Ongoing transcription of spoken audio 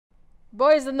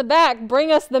Boys in the back,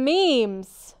 bring us the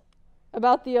memes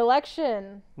about the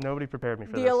election. Nobody prepared me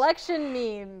for The this. election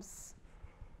memes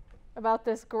about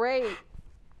this great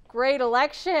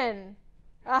election.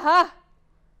 Aha!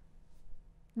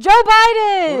 Joe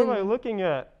Biden! What am I looking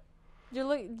at?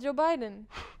 Joe Biden.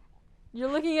 You're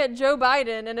looking at Joe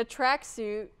Biden in a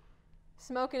tracksuit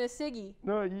smoking a ciggy.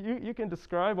 No, you can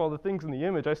describe all the things in the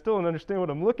image. I still don't understand what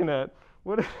I'm looking at.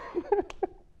 What?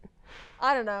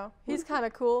 I don't know. He's kind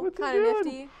of cool, what's he kind of doing?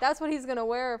 nifty. That's what he's going to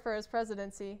wear for his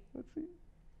presidency. Let's see.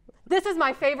 This is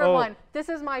my favorite Oh. one. This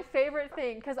is my favorite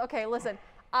thing. Because, okay, listen.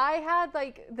 I had,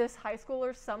 like, this high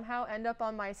schooler somehow end up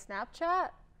on my Snapchat.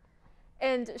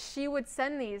 And she would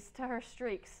send these to her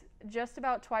streaks just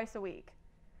about twice a week.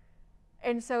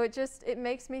 And so it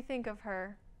makes me think of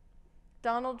her.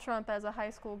 Donald Trump as a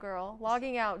high school girl.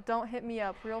 Logging out. Don't hit me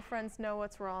up. Real friends know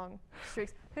what's wrong.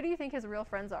 Streaks. Who do you think his real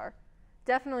friends are?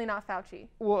 Definitely not Fauci.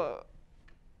 Well,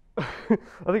 I'll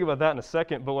think about that in a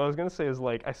second. But what I was going to say is,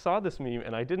 like, I saw this meme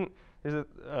and I didn't.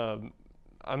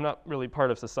 I'm not really part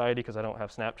of society because I don't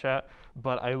have Snapchat.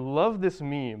 But I love this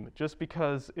meme just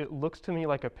because it looks to me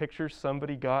like a picture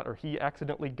somebody got or he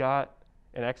accidentally got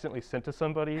and accidentally sent to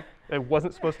somebody. It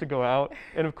wasn't supposed to go out.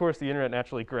 And of course, the internet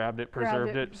naturally grabbed it,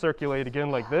 preserved it, circulated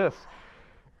again like this.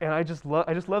 And I just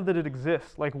love that it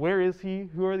exists. Like, where is he?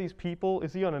 Who are these people?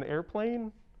 Is he on an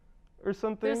airplane or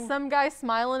something? There's some guy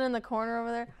smiling in the corner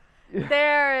over there. Yeah.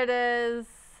 There it is.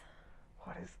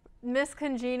 What is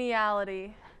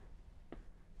Miscongeniality.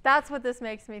 That's what this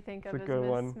makes me think of, It's a is good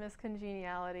one.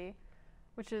 miscongeniality,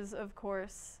 which is, of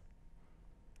course,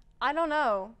 I don't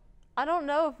know. I don't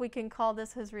know if we can call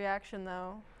this his reaction,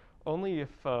 though, Only if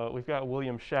we've got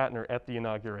William Shatner at the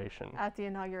inauguration. at the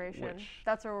inauguration. Which-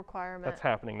 That's a requirement. That's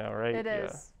happening now, right? It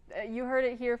is. You heard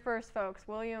it here first, folks.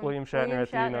 William Shatner at the Shatner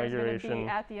is gonna inauguration. be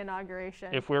at the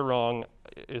inauguration. If we're wrong,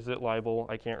 is it libel?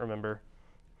 I can't remember.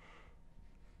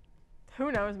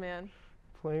 Who knows, man?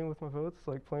 Playing with my votes,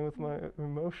 like playing with my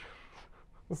emotions.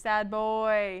 Sad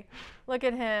boy. Look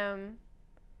at him.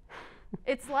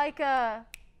 It's like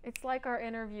our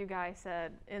interview guy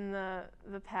said in the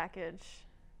package.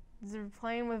 They're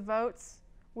playing with votes.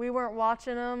 We weren't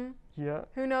watching them. Yeah,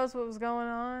 Who knows what was going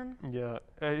on? yeah.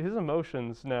 His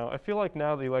emotions now. I feel like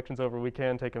now the election's over, we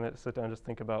can take a minute to sit down and just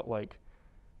think about, like,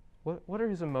 what are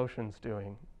his emotions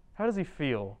doing? How does he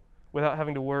feel without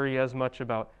having to worry as much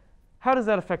about how does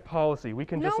that affect policy? We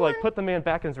can No just like one- put the man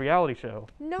back in his reality show.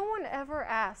 No one ever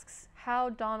asks how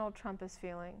Donald Trump is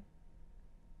feeling.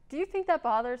 Do you think that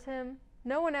bothers him?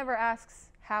 No one ever asks,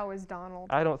 how is Donald?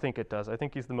 I don't think it does. I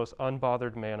think he's the most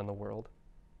unbothered man in the world.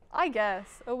 I guess.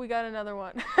 Oh, we got another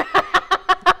one.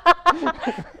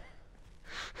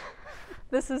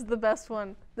 This is the best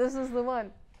one. This is the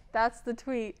one. That's the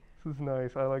tweet. This is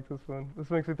nice. I like this one. This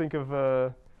makes me think of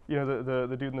the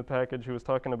dude in the package who was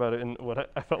talking about it in what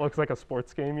I felt looks like a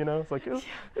sports game. You know, it's like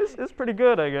it's pretty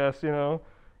good, I guess. You know,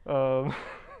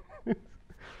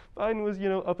 Biden was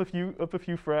up a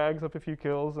few frags, up a few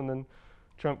kills, and then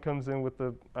Trump comes in with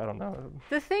the I don't know.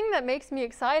 The thing that makes me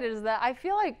excited is that I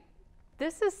feel like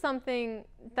this is something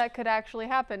that could actually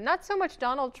happen. Not so much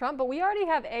Donald Trump, but we already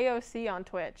have AOC on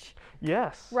Twitch,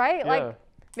 Yes. right? Yeah. Like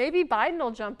maybe Biden will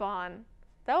jump on.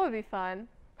 That would be fun.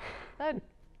 That'd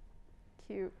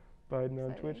cute. Biden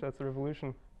on exciting. Twitch. That's a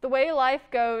revolution. The Way Life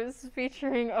Goes,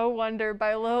 featuring Oh Wonder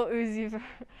by Lil Uzi.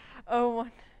 Oh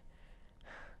Wonder.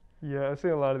 Yeah, I've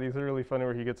seen a lot of these. They're really funny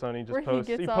where he gets on. He Where just he posts.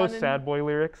 gets He on posts and- sad boy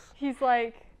lyrics. He's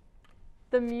like,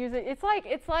 the music.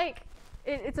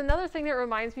 It's another thing that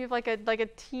reminds me of like a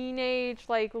teenage,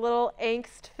 like little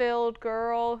angst-filled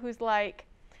girl who's like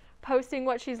posting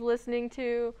what she's listening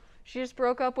to. She just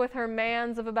broke up with her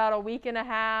mans of about a week and a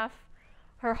half.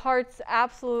 Her heart's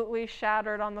absolutely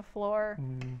shattered on the floor,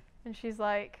 and she's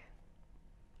like,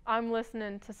 I'm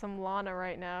listening to some Lana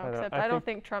right now, I know. except I I don't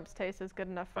think- think Trump's taste is good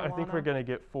enough for I Lana. think we're gonna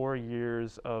get 4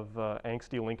 years of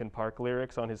angsty Linkin Park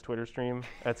lyrics on his Twitter stream.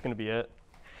 That's gonna be it.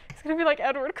 It's gonna be like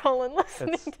Edward Cullen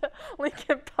listening It's- to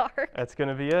Linkin Park. That's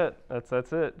gonna be it.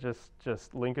 That's it.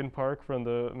 Just Linkin Park from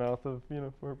the mouth of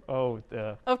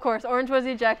Of course, Orange was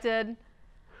ejected.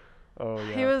 oh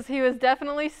yeah. He was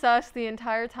definitely sus the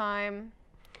entire time.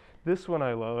 This one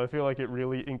I love. I feel like it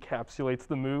really encapsulates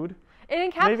the mood. It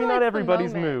encapsulates Maybe not the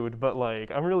everybody's moment. mood, but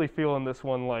like I'm really feeling this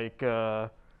one like a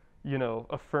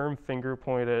firm finger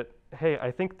point at, hey, I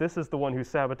think this is the one who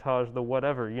sabotaged the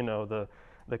whatever,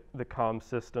 the comm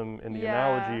system in the Yeah.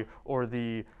 analogy, or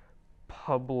the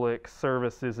public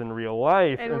services in real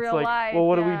life. In And it's real like, life, well,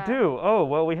 what yeah. do we do? Oh,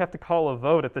 well, we have to call a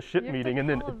vote at the ship You have to meeting and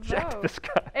then call a eject vote. this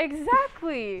guy.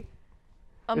 Exactly.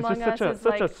 Among just such Us is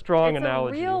such a like, strong it's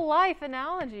analogy. a real life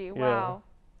analogy. Yeah. Wow.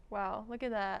 Wow, look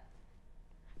at that.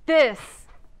 this.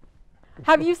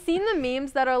 Have you seen the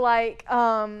memes that are like,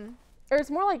 or it's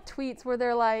more like tweets where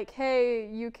they're like, hey,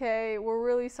 UK, we're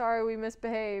really sorry we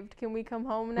misbehaved. Can we come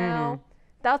home now? Mm-hmm.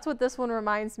 That's what this one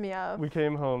reminds me of. We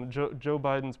came home. Joe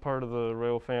Biden's part of the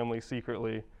royal family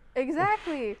secretly.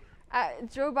 Exactly.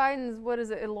 Joe Biden's, what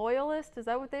is it, a loyalist? Is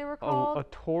that what they were called? A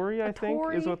Tory, I think,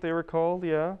 Tory? is what they were called,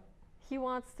 yeah. He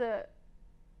wants to...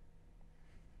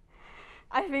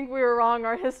 I think we were wrong.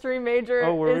 Our history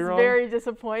major were we is wrong? very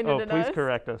disappointed in us. Please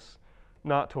correct us.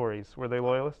 Not Tories. Were they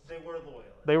loyalists? They were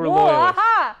loyalists. They were Whoa, loyalists.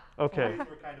 aha! Okay. Tories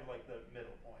were kind of like the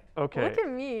middle point. Okay. Look at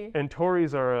me. And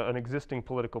Tories are an existing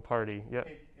political party, yeah,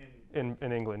 In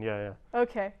in England, yeah.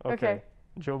 Okay.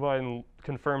 Joe Biden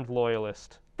confirmed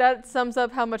loyalist. That sums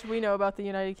up how much we know about the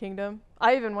United Kingdom.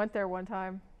 I even went there one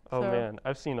time. Oh so. man,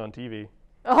 I've seen on TV.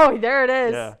 Oh, there it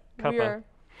is. Yeah, We cuppa. are.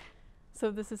 So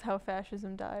this is how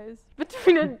fascism dies.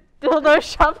 Between a dildo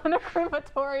shop and a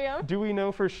crematorium. Do we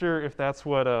know for sure if that's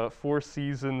what Four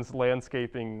Seasons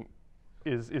landscaping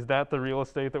is? Is that the real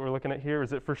estate that we're looking at here?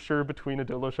 Is it for sure between a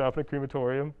dildo shop and a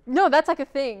crematorium? No, that's like a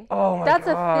thing. Oh my That's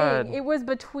God. a thing. It was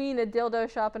between a dildo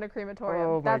shop and a crematorium.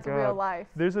 Oh my That's real God. life.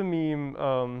 There's a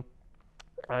meme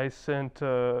I sent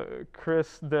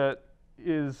Chris that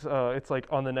is it's like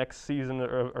on the next season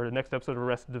or the next episode of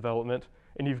Arrested Development,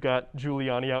 and you've got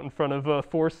Giuliani out in front of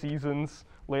Four Seasons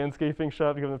landscaping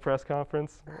shop giving the press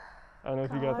conference. I don't know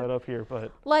if you got God. that up here,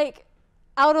 but Like,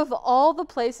 out of all the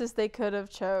places they could have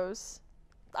chose,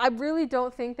 I really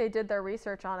don't think they did their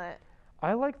research on it.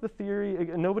 I like the theory.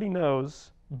 Nobody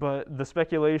knows, but the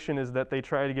speculation is that they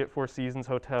try to get Four Seasons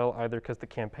Hotel either because the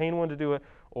campaign wanted to do it,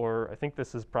 or I think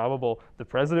this is probable, the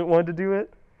president wanted to do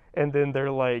it. And then they're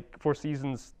like, Four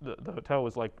Seasons, the hotel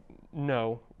was like,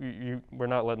 no, we're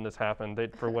not letting this happen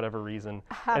for whatever reason.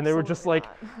 And they were just like,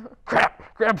 Absolutely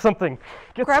crap, grab something,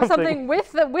 get grab something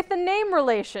with the name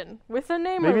relation. With the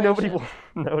name Maybe relation. nobody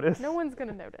will notice. No one's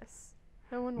gonna notice.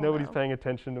 No one will Nobody's know. paying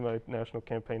attention to my national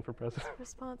campaign for president.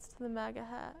 Response to the MAGA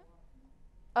hat.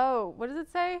 Oh, what does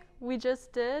it say? We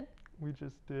just did? We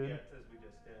just Yeah, did. it says we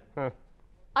just did. Huh.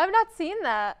 I've not seen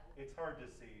that. It's hard to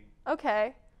see.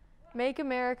 Okay. Make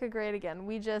America great again.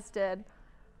 We just did.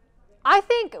 I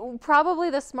think probably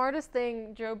the smartest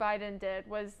thing Joe Biden did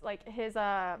was like his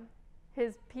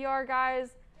PR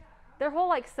guys, their whole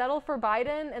like settle for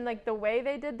Biden and like the way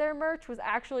they did their merch was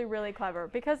actually really clever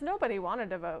because nobody wanted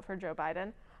to vote for Joe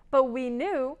Biden. But we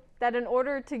knew that in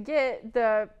order to get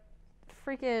the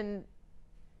freaking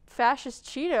fascist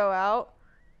Cheeto out,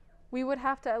 we would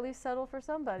have to at least settle for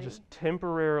somebody. Just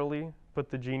temporarily put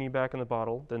the genie back in the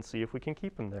bottle, then see if we can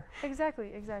keep him there.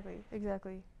 Exactly.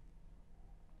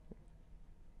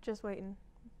 Just waiting.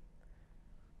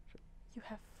 You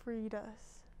have freed us.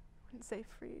 I wouldn't say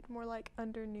freed, more like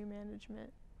under new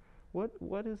management.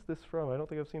 What is this from? I don't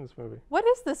think I've seen this movie. What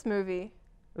is this movie?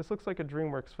 This looks like a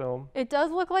DreamWorks film. It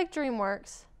does look like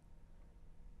DreamWorks.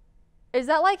 Is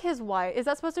that like his wife? Is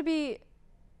that supposed to be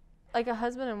like a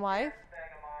husband and wife?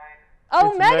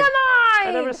 Oh, It's Megamind!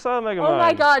 I never saw Megamind. Oh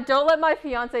my God, don't let my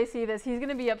fiance see this. He's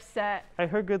gonna be upset. I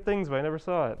heard good things, but I never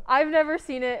saw it. I've never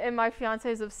seen it and my fiance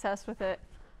is obsessed with it.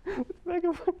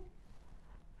 Megamind.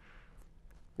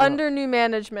 Under new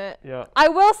management. Yeah. I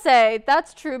will say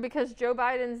that's true because Joe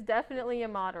Biden's definitely a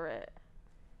moderate.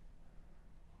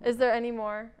 Is there any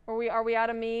more? Are we out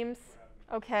of memes?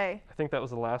 Okay. I think that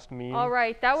was the last meme. All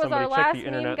right, that was Somebody our check last the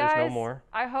internet, meme, there's guys. no more.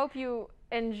 I hope you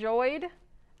enjoyed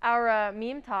our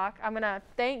meme talk. I'm gonna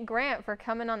thank Grant for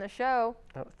coming on the show.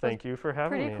 Oh, thank you for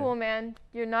having me. Pretty cool, man.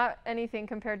 You're not anything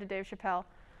compared to Dave Chappelle.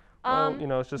 Well, you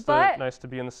know, it's just but- nice to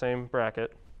be in the same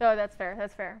bracket. Oh, that's fair.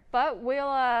 That's fair. But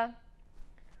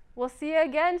we'll see you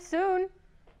again soon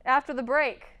after the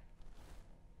break.